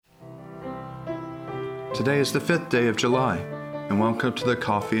Today is the 5th day of July, and welcome to the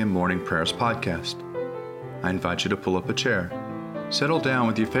Coffee and Morning Prayers podcast. I invite you to pull up a chair, settle down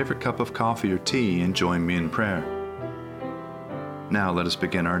with your favorite cup of coffee or tea, and join me in prayer. Now let us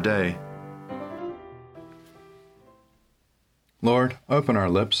begin our day. Lord, open our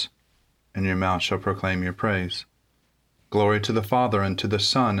lips, and your mouth shall proclaim your praise. Glory to the Father, and to the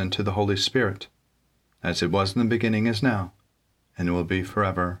Son, and to the Holy Spirit, as it was in the beginning, is now, and will be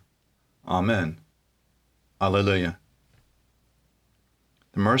forever. Amen. Alleluia.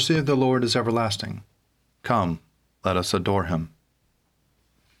 The mercy of the Lord is everlasting. Come, let us adore him.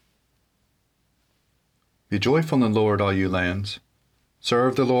 Be joyful in the Lord, all you lands.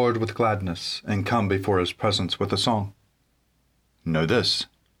 Serve the Lord with gladness, and come before his presence with a song. Know this,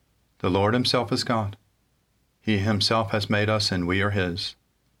 the Lord himself is God. He himself has made us, and we are his.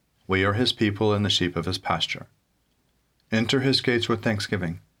 We are his people and the sheep of his pasture. Enter his gates with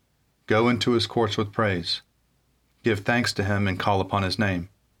thanksgiving. Go into his courts with praise. Give thanks to him and call upon his name.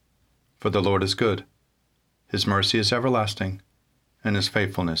 For the Lord is good. His mercy is everlasting, and his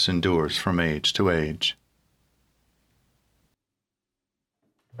faithfulness endures from age to age.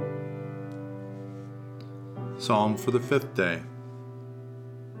 Psalm for the 5th day.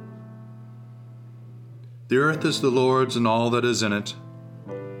 The earth is the Lord's and all that is in it,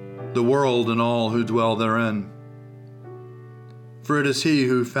 the world and all who dwell therein. For it is he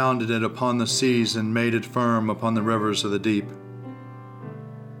who founded it upon the seas and made it firm upon the rivers of the deep.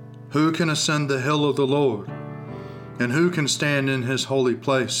 Who can ascend the hill of the Lord, and who can stand in his holy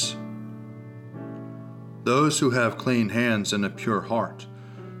place? Those who have clean hands and a pure heart,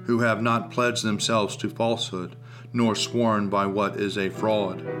 who have not pledged themselves to falsehood, nor sworn by what is a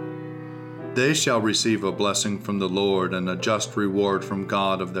fraud. They shall receive a blessing from the Lord and a just reward from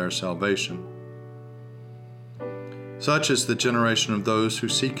God of their salvation. Such is the generation of those who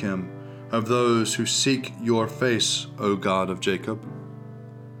seek him, of those who seek your face, O God of Jacob.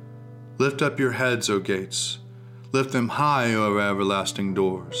 Lift up your heads, O gates. Lift them high, O everlasting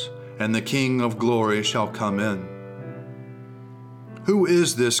doors, and the King of glory shall come in. Who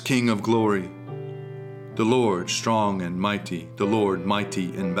is this King of glory? The Lord strong and mighty, the Lord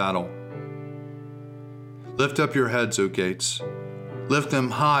mighty in battle. Lift up your heads, O gates. Lift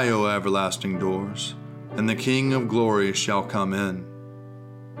them high, O everlasting doors, and the King of glory shall come in.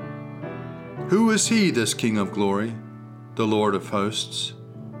 Who is he, this King of glory? The Lord of hosts.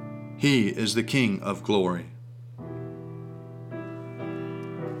 He is the King of glory.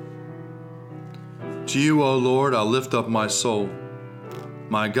 To you, O Lord, I lift up my soul.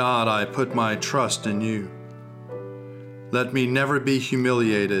 My God, I put my trust in you. Let me never be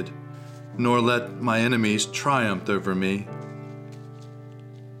humiliated, nor let my enemies triumph over me.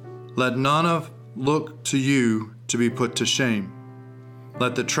 Let none look to you to be put to shame.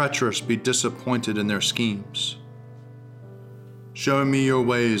 Let the treacherous be disappointed in their schemes. Show me your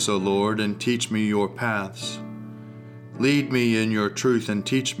ways, O Lord, and teach me your paths. Lead me in your truth and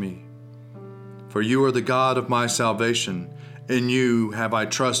teach me. For you are the God of my salvation. In you have I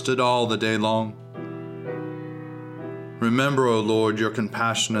trusted all the day long. Remember, O Lord, your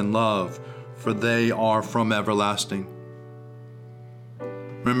compassion and love, for they are from everlasting.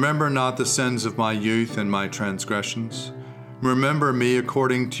 Remember not the sins of my youth and my transgressions. Remember me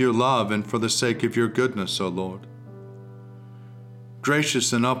according to your love and for the sake of your goodness, O Lord.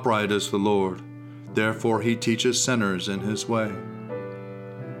 Gracious and upright is the Lord, therefore he teaches sinners in his way.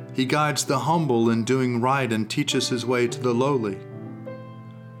 He guides the humble in doing right and teaches his way to the lowly.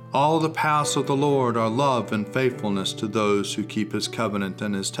 All the paths of the Lord are love and faithfulness to those who keep his covenant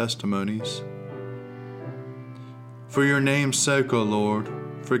and his testimonies. For your name's sake, O Lord,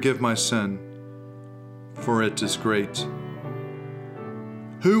 forgive my sin, for it is great.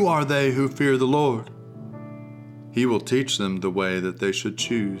 Who are they who fear the Lord? He will teach them the way that they should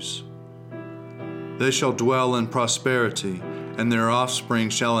choose. They shall dwell in prosperity, and their offspring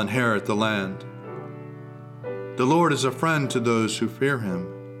shall inherit the land. The Lord is a friend to those who fear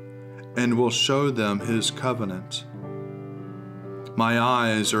him, and will show them his covenant. My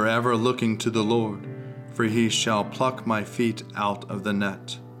eyes are ever looking to the Lord, for he shall pluck my feet out of the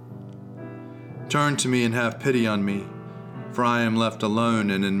net. Turn to me and have pity on me, for I am left alone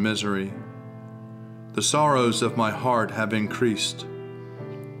and in misery. The sorrows of my heart have increased.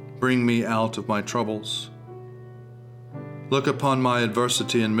 Bring me out of my troubles. Look upon my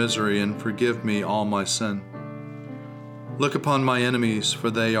adversity and misery, and forgive me all my sin. Look upon my enemies,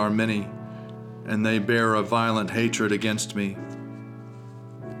 for they are many, and they bear a violent hatred against me.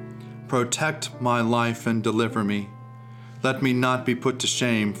 Protect my life and deliver me. Let me not be put to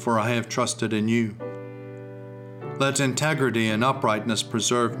shame, for I have trusted in you. Let integrity and uprightness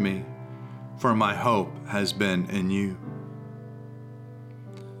preserve me, for my hope has been in you.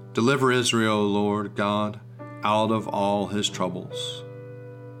 Deliver Israel, Lord God, out of all his troubles.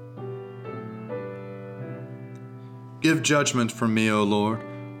 Give judgment for me, O Lord,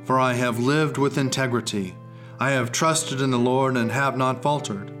 for I have lived with integrity. I have trusted in the Lord and have not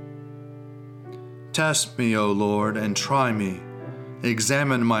faltered. Test me, O Lord, and try me.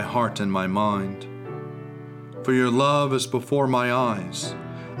 Examine my heart and my mind. For your love is before my eyes.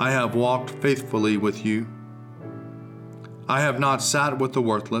 I have walked faithfully with you. I have not sat with the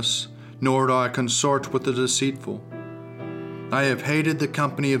worthless, nor do I consort with the deceitful. I have hated the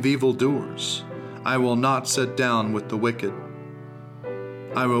company of evildoers. I will not sit down with the wicked.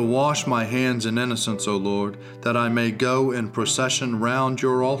 I will wash my hands in innocence, O Lord, that I may go in procession round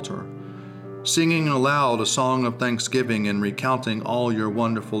your altar, singing aloud a song of thanksgiving and recounting all your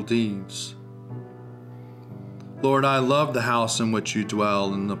wonderful deeds. Lord, I love the house in which you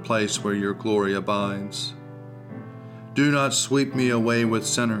dwell and the place where your glory abides. Do not sweep me away with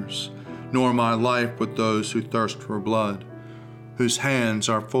sinners, nor my life with those who thirst for blood, whose hands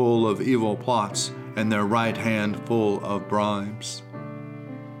are full of evil plots and their right hand full of bribes.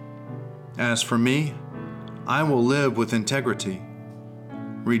 As for me, I will live with integrity.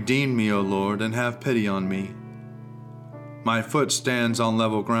 Redeem me, O Lord, and have pity on me. My foot stands on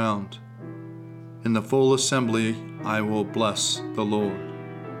level ground. In the full assembly I will bless the Lord.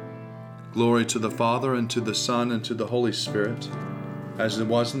 Glory to the Father, and to the Son, and to the Holy Spirit, as it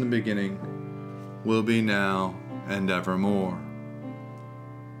was in the beginning, will be now, and evermore.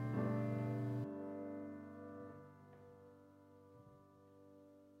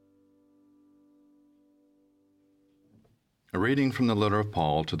 A reading from the letter of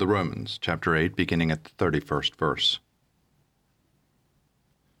Paul to the Romans, chapter 8, beginning at the 31st verse.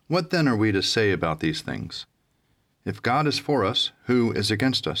 What then are we to say about these things? If God is for us, who is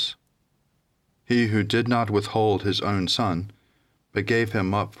against us? He who did not withhold his own Son, but gave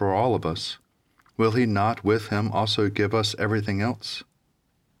him up for all of us, will he not with him also give us everything else?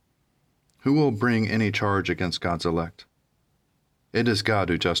 Who will bring any charge against God's elect? It is God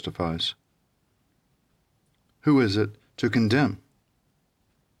who justifies. Who is it to condemn?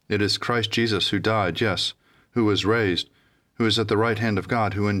 It is Christ Jesus who died, yes, who was raised, who is at the right hand of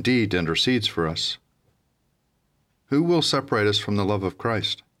God, who indeed intercedes for us. Who will separate us from the love of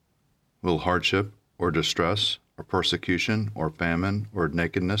Christ? Will hardship, or distress, or persecution, or famine, or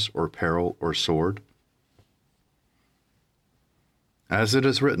nakedness, or peril, or sword? As it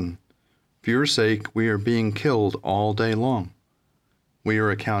is written, for your sake we are being killed all day long. We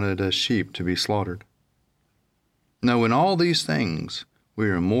are accounted as sheep to be slaughtered. No, in all these things we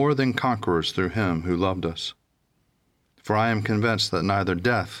are more than conquerors through him who loved us. For I am convinced that neither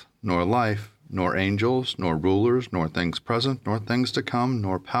death, nor life, nor angels, nor rulers, nor things present, nor things to come,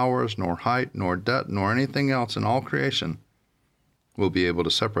 nor powers, nor height, nor depth, nor anything else in all creation will be able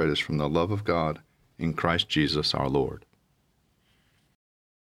to separate us from the love of God in Christ Jesus our Lord.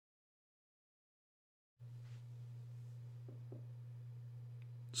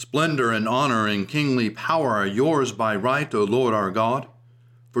 Splendor and honor and kingly power are yours by right, O Lord our God,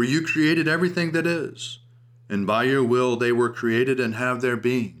 for you created everything that is, and by your will they were created and have their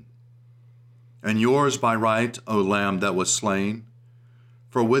being. And yours by right, O Lamb that was slain,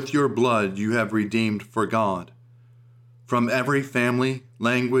 for with your blood you have redeemed for God, from every family,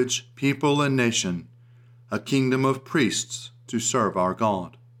 language, people, and nation, a kingdom of priests to serve our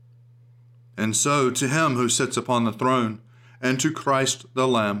God. And so to him who sits upon the throne, and to Christ the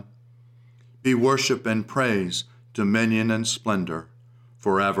Lamb, be worship and praise, dominion and splendor,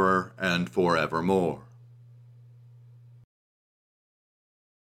 forever and forevermore.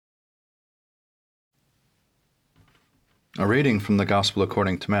 A reading from the Gospel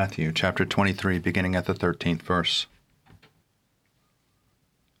according to Matthew, chapter 23, beginning at the 13th verse.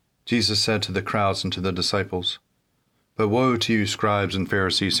 Jesus said to the crowds and to the disciples, But woe to you, scribes and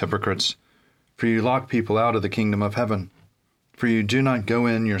Pharisees, hypocrites, for you lock people out of the kingdom of heaven. For you do not go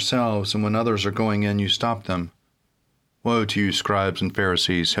in yourselves, and when others are going in, you stop them. Woe to you, scribes and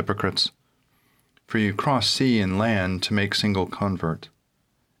Pharisees, hypocrites, for you cross sea and land to make single convert,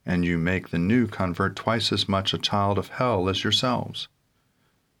 and you make the new convert twice as much a child of hell as yourselves.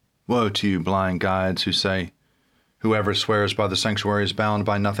 Woe to you, blind guides, who say, Whoever swears by the sanctuary is bound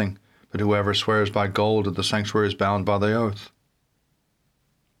by nothing, but whoever swears by gold of the sanctuary is bound by the oath.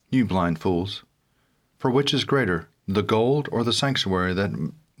 You blind fools, for which is greater, the gold or the sanctuary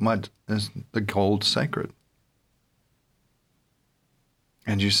that is the gold sacred?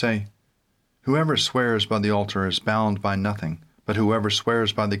 And you say, Whoever swears by the altar is bound by nothing, but whoever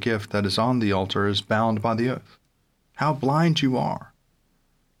swears by the gift that is on the altar is bound by the oath. How blind you are!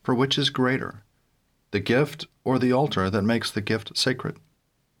 For which is greater, the gift or the altar that makes the gift sacred?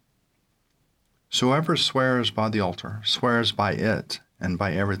 So whoever swears by the altar swears by it and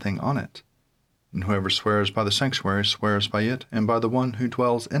by everything on it. And whoever swears by the sanctuary swears by it and by the one who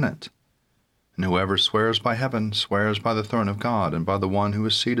dwells in it. And whoever swears by heaven swears by the throne of God and by the one who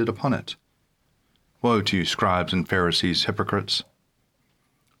is seated upon it. Woe to you, scribes and Pharisees, hypocrites!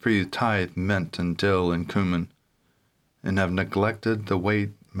 For you tithe mint and dill and cumin, and have neglected the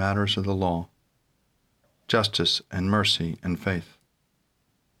weight matters of the law, justice and mercy and faith.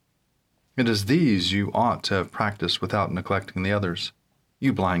 It is these you ought to have practiced without neglecting the others.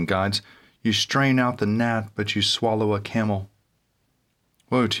 You blind guides, you strain out the gnat, but you swallow a camel.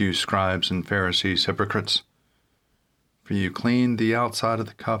 Woe to you, scribes and Pharisees, hypocrites! For you clean the outside of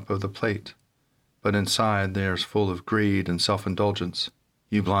the cup of the plate, but inside they are full of greed and self-indulgence.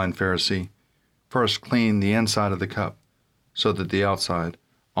 You blind Pharisee, first clean the inside of the cup, so that the outside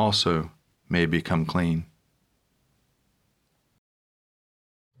also may become clean.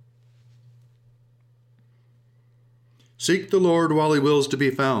 Seek the Lord while he wills to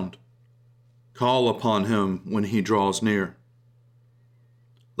be found. Call upon him when he draws near.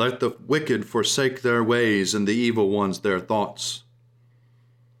 Let the wicked forsake their ways and the evil ones their thoughts.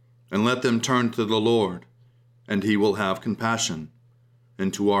 And let them turn to the Lord, and he will have compassion,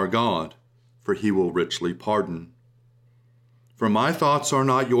 and to our God, for he will richly pardon. For my thoughts are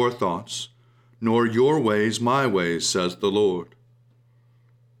not your thoughts, nor your ways my ways, says the Lord.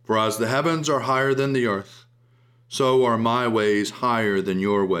 For as the heavens are higher than the earth, so are my ways higher than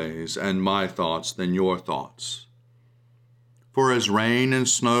your ways, and my thoughts than your thoughts. For as rain and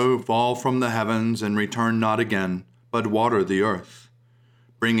snow fall from the heavens and return not again, but water the earth,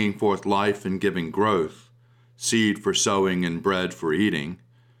 bringing forth life and giving growth, seed for sowing and bread for eating,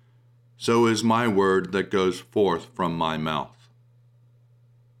 so is my word that goes forth from my mouth.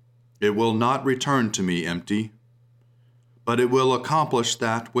 It will not return to me empty, but it will accomplish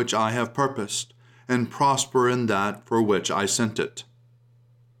that which I have purposed, and prosper in that for which I sent it.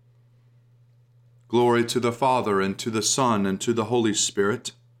 Glory to the Father, and to the Son, and to the Holy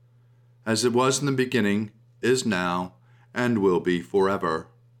Spirit, as it was in the beginning, is now, and will be forever.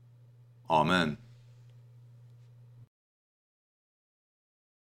 Amen.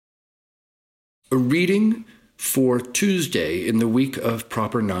 A reading for Tuesday in the week of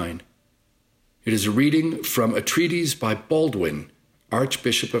Proper 9. It is a reading from a treatise by Baldwin,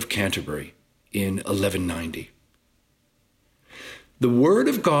 Archbishop of Canterbury, in 1190. The Word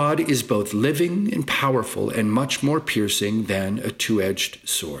of God is both living and powerful and much more piercing than a two-edged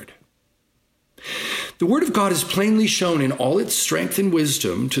sword. The Word of God is plainly shown in all its strength and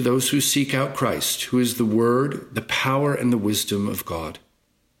wisdom to those who seek out Christ, who is the Word, the power, and the wisdom of God.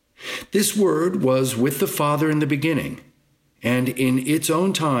 This Word was with the Father in the beginning, and in its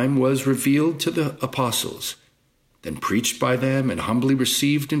own time was revealed to the apostles, then preached by them and humbly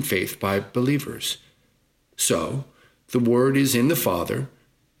received in faith by believers. So, the Word is in the Father,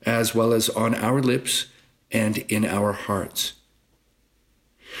 as well as on our lips and in our hearts.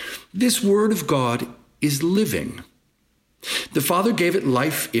 This Word of God is living. The Father gave it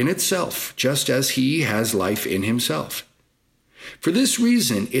life in itself, just as he has life in himself. For this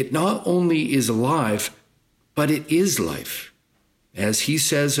reason, it not only is alive, but it is life. As he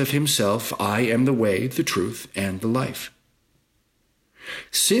says of himself, I am the way, the truth, and the life.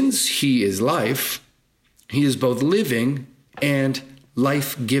 Since he is life, he is both living and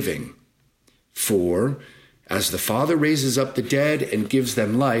life-giving. For, as the Father raises up the dead and gives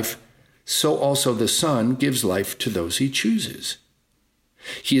them life, so also the Son gives life to those he chooses.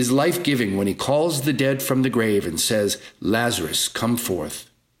 He is life-giving when he calls the dead from the grave and says, Lazarus, come forth.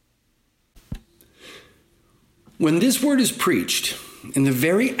 When this word is preached, in the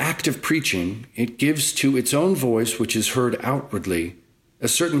very act of preaching, it gives to its own voice, which is heard outwardly, a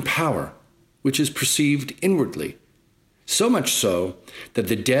certain power, which is perceived inwardly, so much so that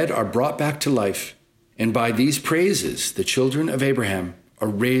the dead are brought back to life, and by these praises the children of Abraham are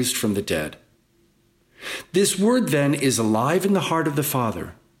raised from the dead. This word then is alive in the heart of the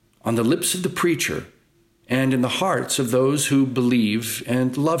Father, on the lips of the preacher, and in the hearts of those who believe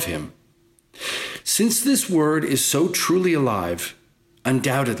and love him. Since this word is so truly alive,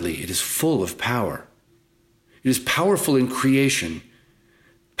 undoubtedly it is full of power. It is powerful in creation,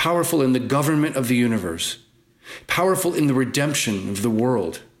 powerful in the government of the universe, powerful in the redemption of the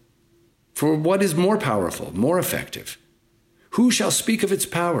world. For what is more powerful, more effective? Who shall speak of its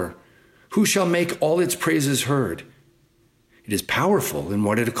power? Who shall make all its praises heard? It is powerful in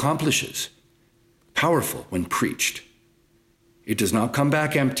what it accomplishes, powerful when preached. It does not come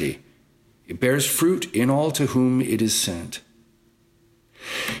back empty. It bears fruit in all to whom it is sent.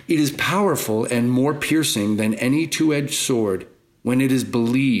 It is powerful and more piercing than any two-edged sword when it is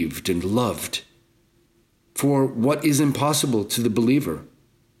believed and loved. For what is impossible to the believer?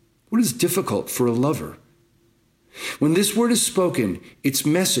 What is difficult for a lover? When this word is spoken, its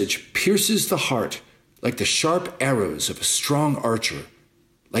message pierces the heart like the sharp arrows of a strong archer,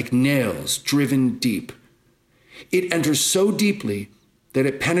 like nails driven deep. It enters so deeply that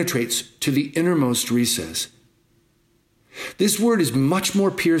it penetrates to the innermost recess. This word is much more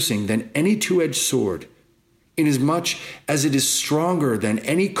piercing than any two-edged sword, inasmuch as it is stronger than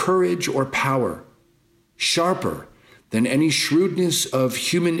any courage or power, sharper than any shrewdness of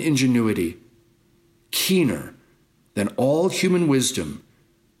human ingenuity, keener than all human wisdom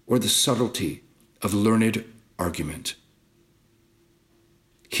or the subtlety of learned argument.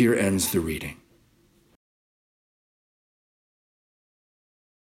 Here ends the reading.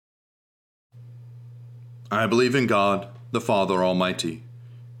 I believe in God, the Father Almighty,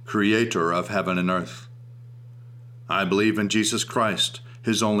 creator of heaven and earth. I believe in Jesus Christ,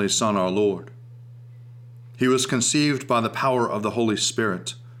 his only Son, our Lord. He was conceived by the power of the Holy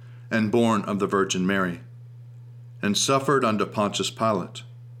Spirit and born of the Virgin Mary, and suffered under Pontius Pilate,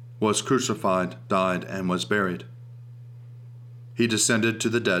 was crucified, died, and was buried. He descended to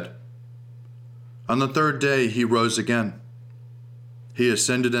the dead. On the third day he rose again. He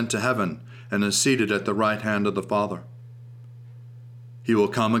ascended into heaven and is seated at the right hand of the Father. He will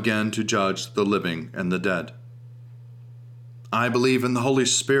come again to judge the living and the dead. I believe in the Holy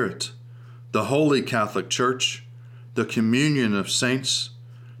Spirit, the Holy Catholic Church, the communion of saints,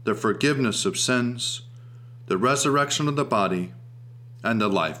 the forgiveness of sins, the resurrection of the body, and the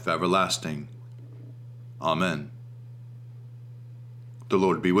life everlasting. Amen. The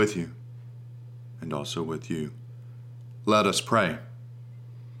Lord be with you, and also with you. Let us pray.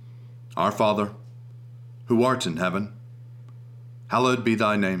 Our Father, who art in heaven, hallowed be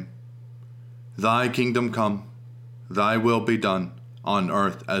thy name. Thy kingdom come, thy will be done, on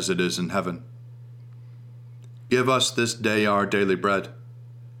earth as it is in heaven. Give us this day our daily bread,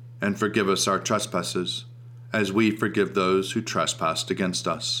 and forgive us our trespasses, as we forgive those who trespass against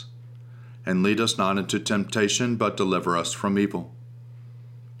us. And lead us not into temptation, but deliver us from evil.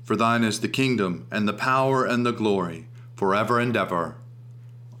 For thine is the kingdom, and the power, and the glory, forever and ever.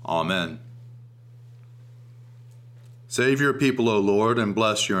 Amen. Save your people, O Lord, and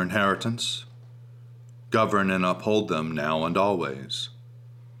bless your inheritance. Govern and uphold them now and always.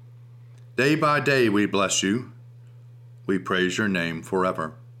 Day by day we bless you. We praise your name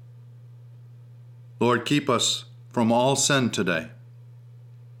forever. Lord, keep us from all sin today.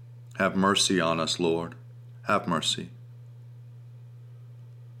 Have mercy on us, Lord. Have mercy.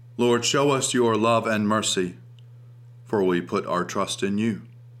 Lord, show us your love and mercy, for we put our trust in you.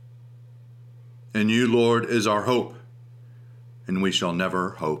 In you, Lord, is our hope, and we shall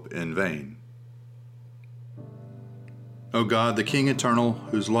never hope in vain. O God, the King eternal,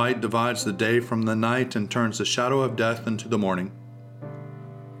 whose light divides the day from the night and turns the shadow of death into the morning,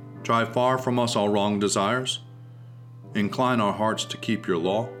 drive far from us all wrong desires, incline our hearts to keep your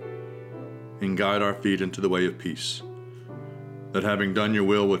law, and guide our feet into the way of peace, that having done your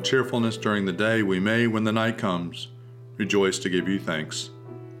will with cheerfulness during the day, we may, when the night comes, rejoice to give you thanks,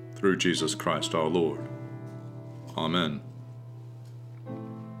 through Jesus Christ our Lord. Amen.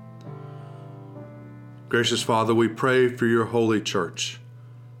 Gracious Father, we pray for your holy church.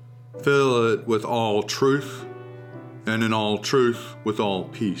 Fill it with all truth, and in all truth with all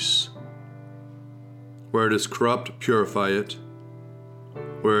peace. Where it is corrupt, purify it.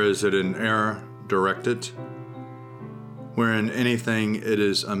 Where is it in error, direct it. Where in anything it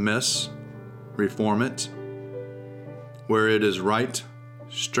is amiss, reform it. Where it is right,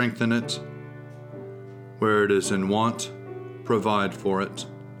 strengthen it. Where it is in want, provide for it.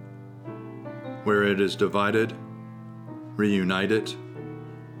 Where it is divided, reunite it,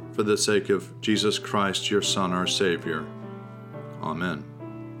 for the sake of Jesus Christ, your Son, our Savior. Amen.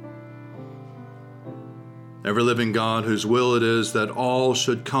 Ever living God, whose will it is that all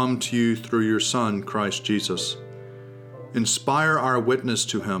should come to you through your Son, Christ Jesus, inspire our witness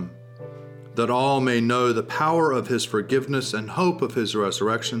to him, that all may know the power of his forgiveness and hope of his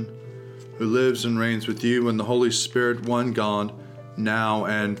resurrection, who lives and reigns with you in the Holy Spirit, one God, now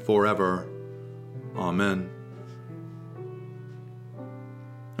and forever. Amen.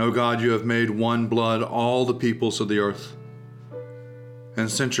 O God, you have made one blood all the peoples of the earth, and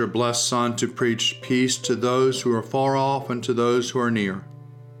sent your blessed Son to preach peace to those who are far off and to those who are near.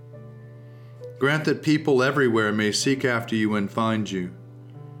 Grant that people everywhere may seek after you and find you.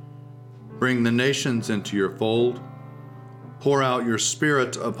 Bring the nations into your fold, pour out your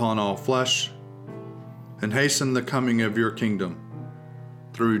Spirit upon all flesh, and hasten the coming of your kingdom.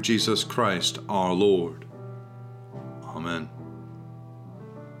 through Jesus Christ our Lord. Amen.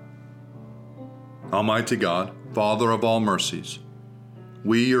 Almighty God, Father of all mercies,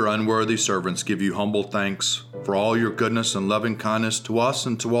 we, your unworthy servants, give you humble thanks for all your goodness and loving kindness to us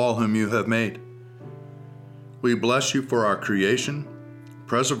and to all whom you have made. We bless you for our creation,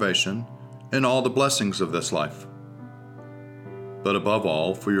 preservation, and all the blessings of this life. But above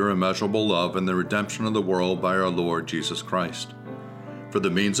all, for your immeasurable love and the redemption of the world by our Lord Jesus Christ, for the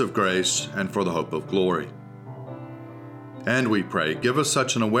means of grace and for the hope of glory. And we pray, give us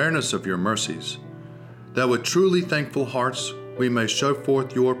such an awareness of your mercies, that with truly thankful hearts we may show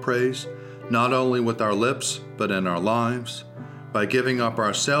forth your praise, not only with our lips, but in our lives, by giving up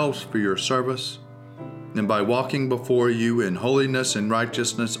ourselves for your service, and by walking before you in holiness and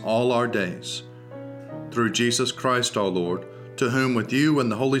righteousness all our days. Through Jesus Christ our Lord, to whom with you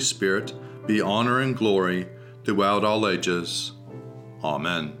and the Holy Spirit be honor and glory throughout all ages.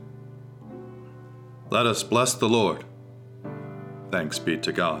 Amen. Let us bless the Lord. Thanks be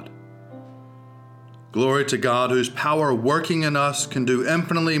to God. Glory to God, whose power working in us can do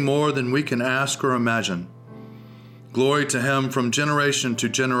infinitely more than we can ask or imagine. Glory to him from generation to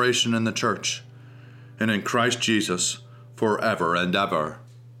generation in the church, and in Christ Jesus forever and ever.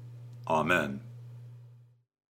 Amen.